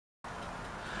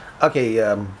Okay,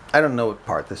 I don't know what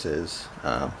part this is,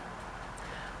 but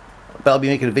I'll be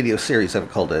making a video series of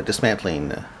it called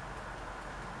Dismantling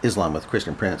Islam with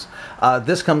Christian Prince.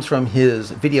 This comes from his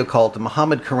video called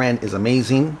Muhammad Quran is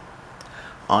Amazing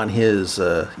on his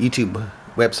YouTube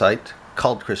website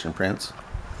called Christian Prince.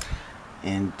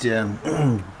 And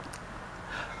the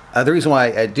reason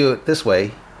why I do it this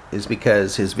way is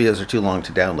because his videos are too long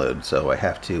to download, so I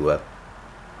have to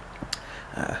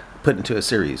put into a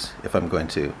series if I'm going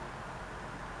to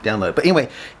download. But anyway,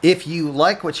 if you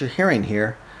like what you're hearing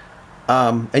here,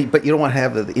 but you don't want to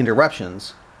have the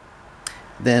interruptions,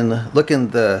 then look in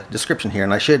the description here,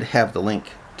 and I should have the link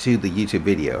to the YouTube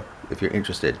video if you're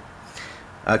interested.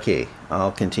 Okay,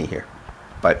 I'll continue here.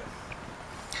 Bye.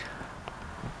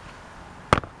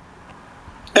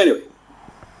 Anyway,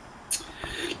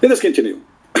 let us continue.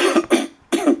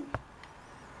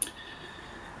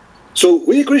 So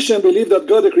we Christians believe that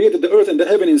God created the earth and the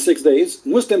heaven in 6 days.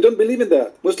 Muslims don't believe in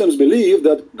that. Muslims believe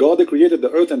that God created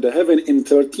the earth and the heaven in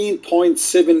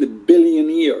 13.7 billion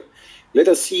years. Let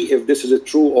us see if this is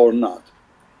true or not.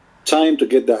 Time to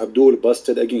get the Abdul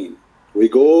busted again. We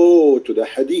go to the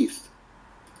Hadith.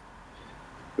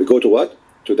 We go to what?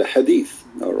 To the Hadith.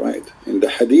 All right. In the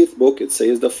Hadith book, it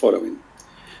says the following.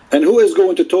 And who is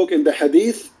going to talk in the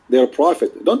Hadith? Their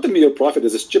prophet. Don't tell me your prophet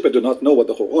is stupid, do not know what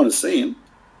the Quran is saying.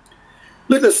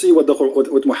 Let us see what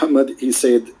Muhammad he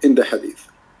said in the Hadith.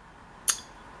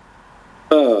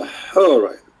 All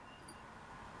right.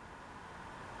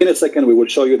 In a second, we will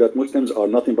show you that Muslims are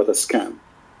nothing but a scam.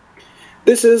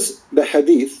 This is the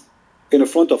Hadith in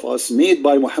front of us, made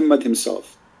by Muhammad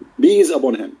himself. Peace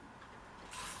upon him.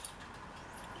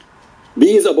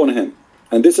 Peace upon him.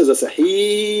 And this is a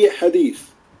Sahih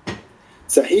Hadith.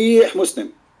 Sahih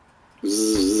Muslim.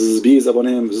 Peace upon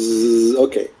him.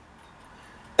 Okay.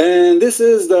 And this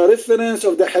is the reference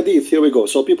of the Hadith. Here we go.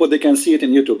 So people, they can see it in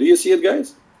YouTube. Do you see it,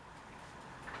 guys?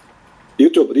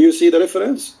 YouTube, do you see the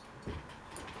reference?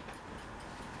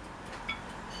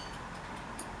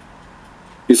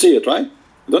 You see it, right?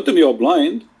 Don't tell me you're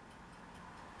blind.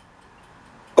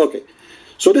 Okay.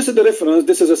 So this is the reference.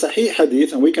 This is a Sahih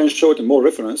Hadith, and we can show it in more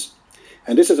reference.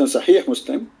 And this is in Sahih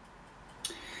Muslim.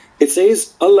 It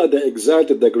says, Allah the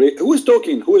Exalted, the Great. Who is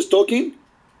talking? Who is talking?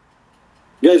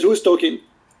 Guys, who is talking?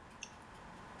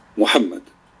 Muhammad.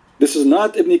 This is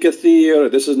not Ibn Kathir.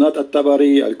 This is not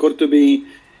At-Tabari, Al-Qurtubi.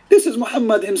 This is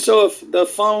Muhammad himself, the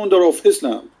founder of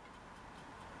Islam.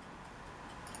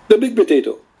 The big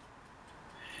potato.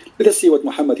 Let us see what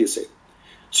Muhammad he said.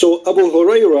 So Abu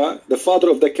Huraira, the father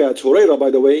of the cats. Huraira, by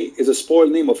the way, is a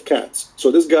spoiled name of cats. So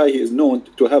this guy, he is known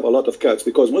to have a lot of cats,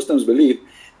 because Muslims believe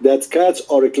that cats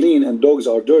are clean and dogs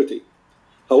are dirty.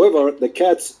 However, the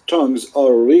cat's tongues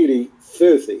are really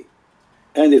filthy,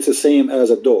 and it's the same as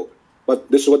a dog.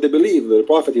 But this is what they believe. The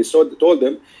Prophet he told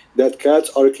them that cats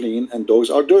are clean and dogs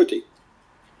are dirty.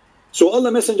 So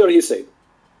Allah Messenger he said,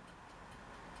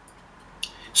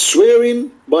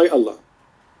 swearing by Allah,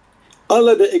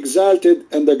 Allah the Exalted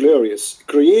and the Glorious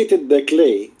created the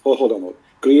clay. Oh, hold on.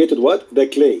 Created what? The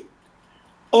clay.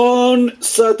 On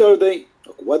Saturday.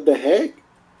 What the heck?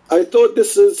 I thought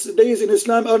this is days in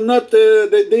Islam are not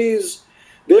the days.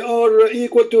 They are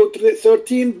equal to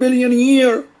 13 billion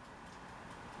years.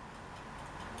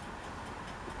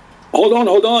 Hold on,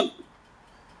 hold on.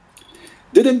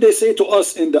 Didn't they say to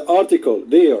us in the article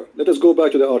there, let us go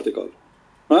back to the article.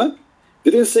 Huh?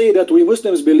 Didn't say that we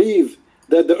Muslims believe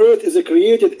that the earth is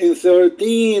created in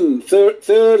 13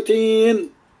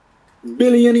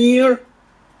 billion years?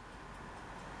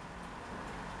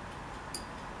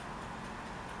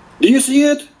 Do you see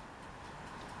it?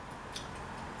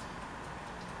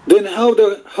 Then how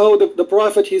the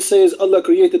Prophet he says Allah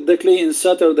created the clay in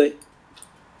Saturday?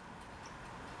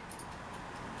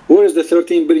 Where is the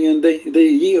 13 billion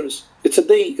years? It's a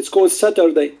day. It's called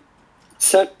Saturday.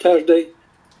 Saturday.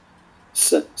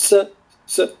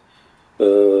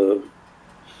 Oh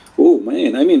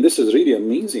man, I mean, this is really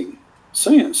amazing.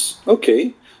 Science.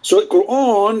 Okay. So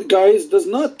Quran, guys, does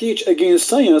not teach against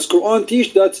science. Quran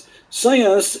teach that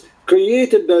science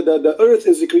created the earth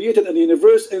is created in the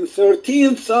universe in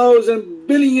 13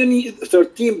 billion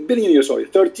years, sorry,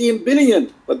 13 billion.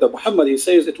 But the Muhammad he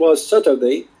says it was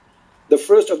Saturday, the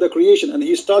first of the creation, and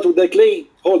he started with the clay.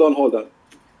 Hold on, hold on.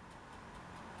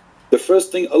 The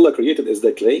first thing Allah created is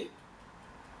the clay.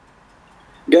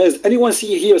 Guys, anyone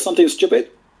see here something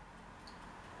stupid?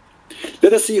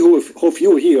 Let us see who of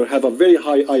you here have a very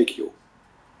high IQ.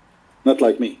 Not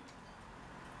like me.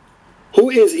 Who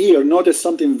is here notice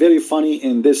something very funny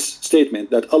in this statement,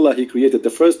 that Allah he created the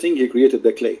first thing, he created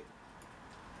the clay?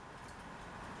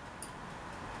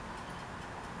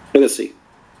 Let us see.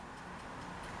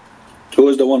 Who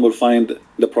is the one who will find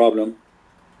the problem?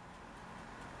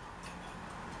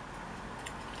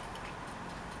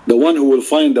 The one who will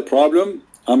find the problem,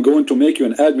 I'm going to make you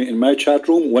an admin in my chat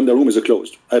room when the room is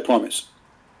closed. I promise.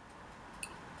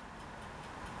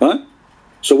 Huh?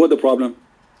 So what the problem?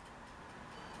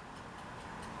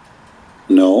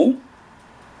 No.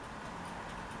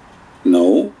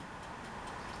 No.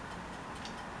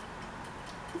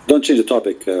 Don't change the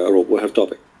topic, Rob. We'll have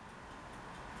topic.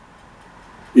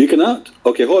 You cannot?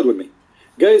 Okay, hold with me.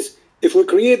 Guys, if we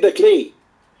create the clay,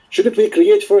 shouldn't we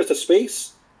create first a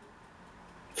space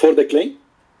for the clay?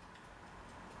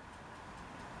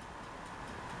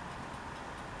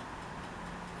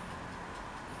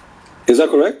 Is that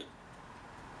correct?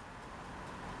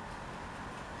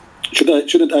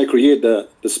 Shouldn't I create the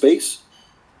space?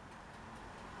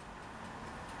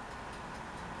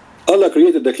 Allah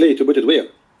created the clay to put it where?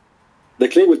 The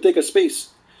clay will take a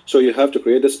space. So you have to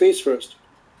create the space first.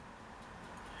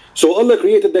 So Allah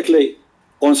created the clay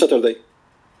on Saturday.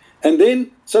 And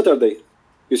then Saturday.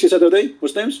 You see Saturday,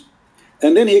 Muslims?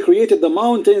 And then He created the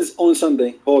mountains on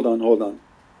Sunday. Hold on, hold on.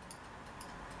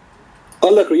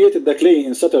 Allah created the clay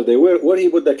in Saturday. Where He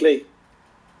put the clay?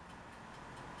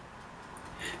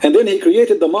 And then He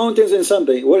created the mountains in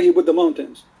Sunday. Where He put the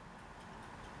mountains?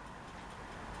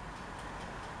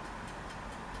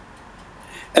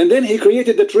 And then He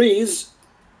created the trees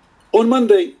on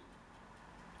Monday.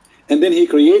 And then He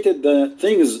created the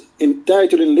things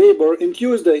entitled in labor in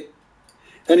Tuesday.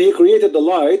 And He created the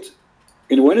light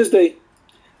in Wednesday.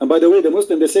 And by the way, the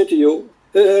Muslim, they say to you,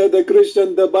 the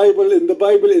Christian, the Bible, in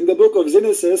the book of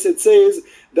Genesis, it says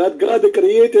that God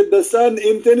created the sun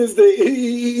in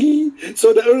Wednesday.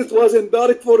 So the earth was in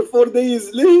dark for 4 days.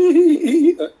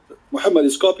 Muhammad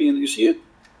is copying, you see it?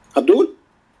 Abdul?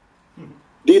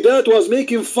 Didat was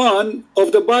making fun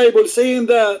of the Bible saying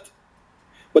that.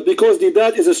 But because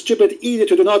Didat is a stupid idiot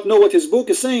who do not know what his book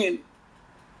is saying.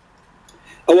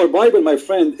 Our Bible, my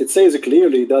friend, it says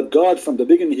clearly that God from the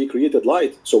beginning, He created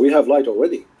light. So we have light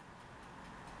already.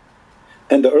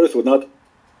 And the earth would not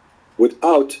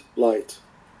without light.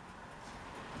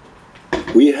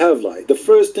 We have light. The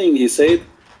first thing He said,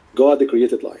 God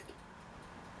created light.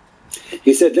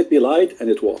 He said, let be light, and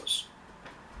it was.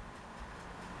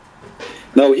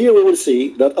 Now here we will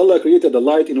see that Allah created the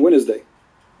light in Wednesday.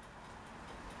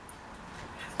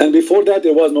 And before that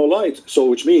there was no light. So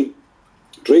which means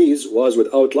trees was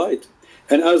without light.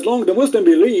 And as long the Muslim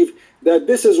believe that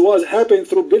this is what happened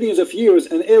through billions of years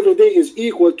and every day is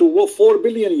equal to 4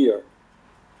 billion years.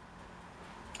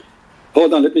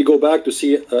 Hold on, let me go back to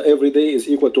see every day is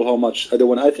equal to how much?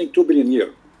 I think 2 billion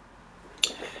years.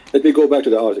 Let me go back to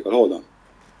the article. Hold on.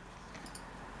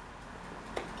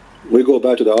 We go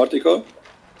back to the article.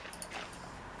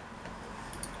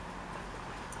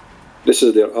 This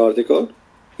is their article.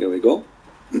 Here we go.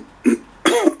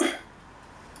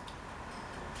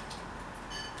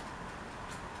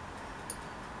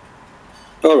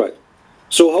 All right.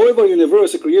 So, however,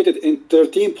 universe created in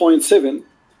 13.7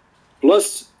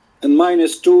 plus and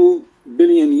minus 2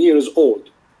 billion years old.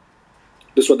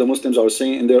 This is what the Muslims are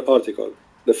saying in their article,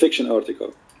 the fiction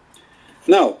article.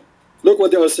 Now, look what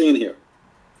they are saying here.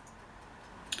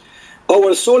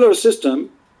 Our solar system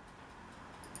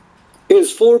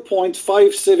is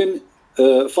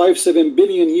 4.57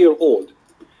 billion year old.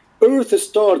 Earth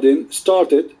started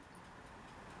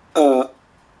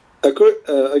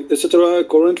etc.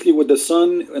 currently with the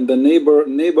sun and the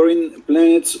neighboring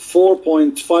planets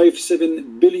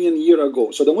 4.57 billion years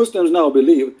ago. So the Muslims now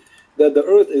believe that the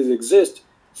Earth exists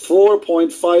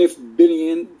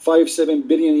 4.57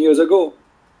 billion years ago,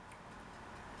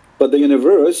 but the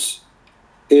universe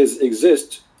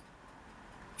exists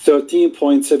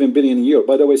 13.7 billion years.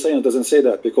 By the way, science doesn't say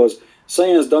that because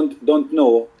science don't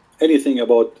know anything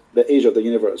about the age of the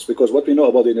universe, because what we know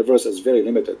about the universe is very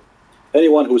limited.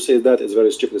 Anyone who says that is a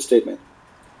very stupid statement.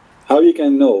 How you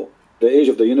can know the age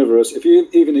of the universe if you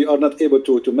are not able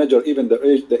to measure even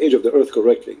the age of the Earth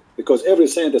correctly? Because every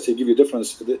scientist will give you different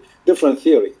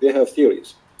theory. They have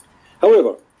theories.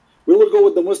 However, we will go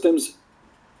with the Muslims,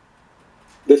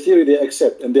 the theory they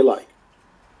accept and they like.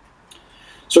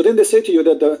 So then they say to you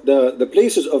that the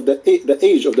places of the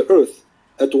age of the Earth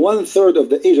at 1/3 of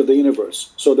the age of the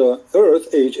universe. So the Earth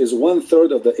age is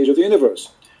 1/3 of the age of the universe,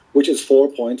 which is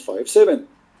 4.57.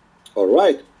 All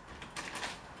right.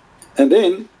 And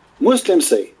then Muslims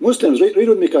say, Muslims, read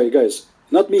with me, guys,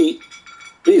 not me.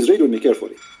 Please read with me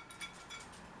carefully.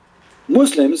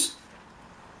 Muslims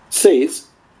says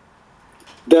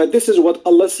that this is what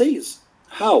Allah says.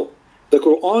 How? The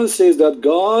Quran says that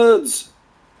God's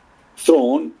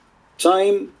throne,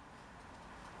 time,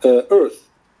 earth,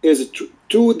 is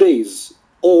 2 days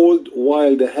old,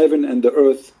 while the heaven and the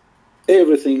earth,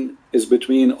 everything is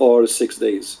between our 6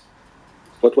 days.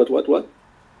 What?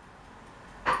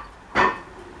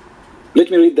 Let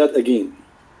me read that again.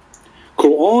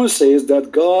 Quran says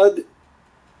that God,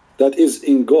 that is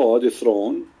in God, the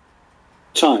throne,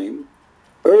 time,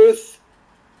 earth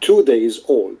 2 days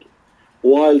old,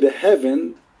 while the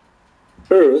heaven,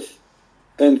 earth,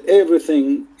 and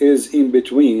everything is in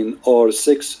between are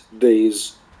 6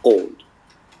 days old.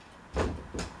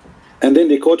 And then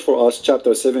they quote for us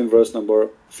chapter 7, verse number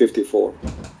 54.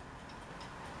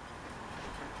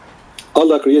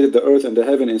 Allah created the earth and the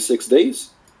heaven in 6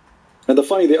 days. And the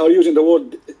funny, they are using the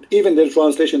word, even their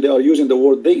translation, they are using the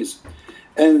word days,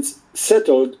 and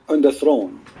settled on the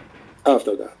throne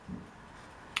after that.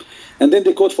 And then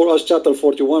they quote for us chapter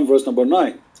 41, verse number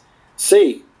 9.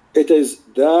 Say, it is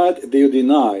that they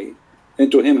deny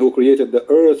into him who created the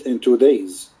earth in 2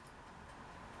 days.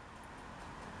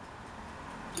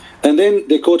 And then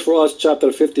they quote for us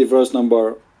chapter 50, verse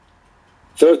number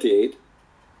 38,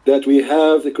 that we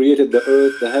have created the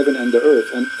earth, the heaven and the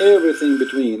earth, and everything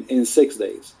between in 6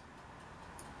 days.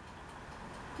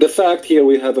 The fact here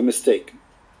we have a mistake.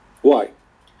 Why?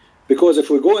 Because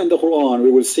if we go in the Quran,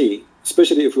 we will see,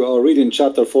 especially if we are reading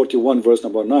chapter 41, verse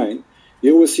number 9,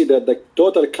 you will see that the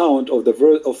total count of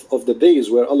the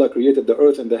days where Allah created the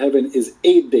earth and the heaven is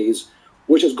 8 days,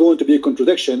 which is going to be a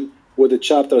contradiction with the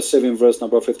chapter 7, verse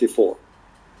number 54.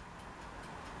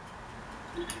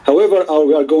 However,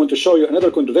 we are going to show you another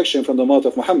contradiction from the mouth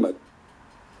of Muhammad.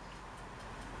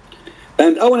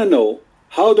 And I want to know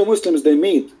how the Muslims, they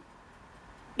made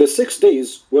the 6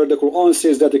 days, where the Quran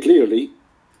says that clearly,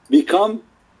 become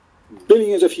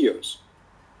billions of years.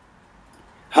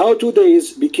 How 2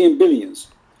 days became billions.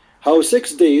 How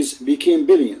 6 days became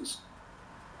billions.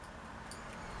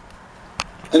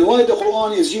 And why the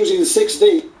Quran is using 6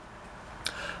 days.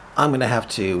 I'm going to have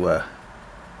to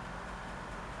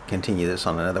continue this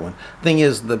on another one. Thing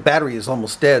is, the battery is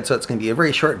almost dead, so it's going to be a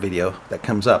very short video that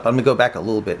comes up. I'm going to go back a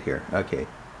little bit here. Okay.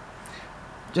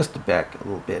 Just back a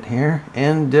little bit here.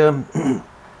 And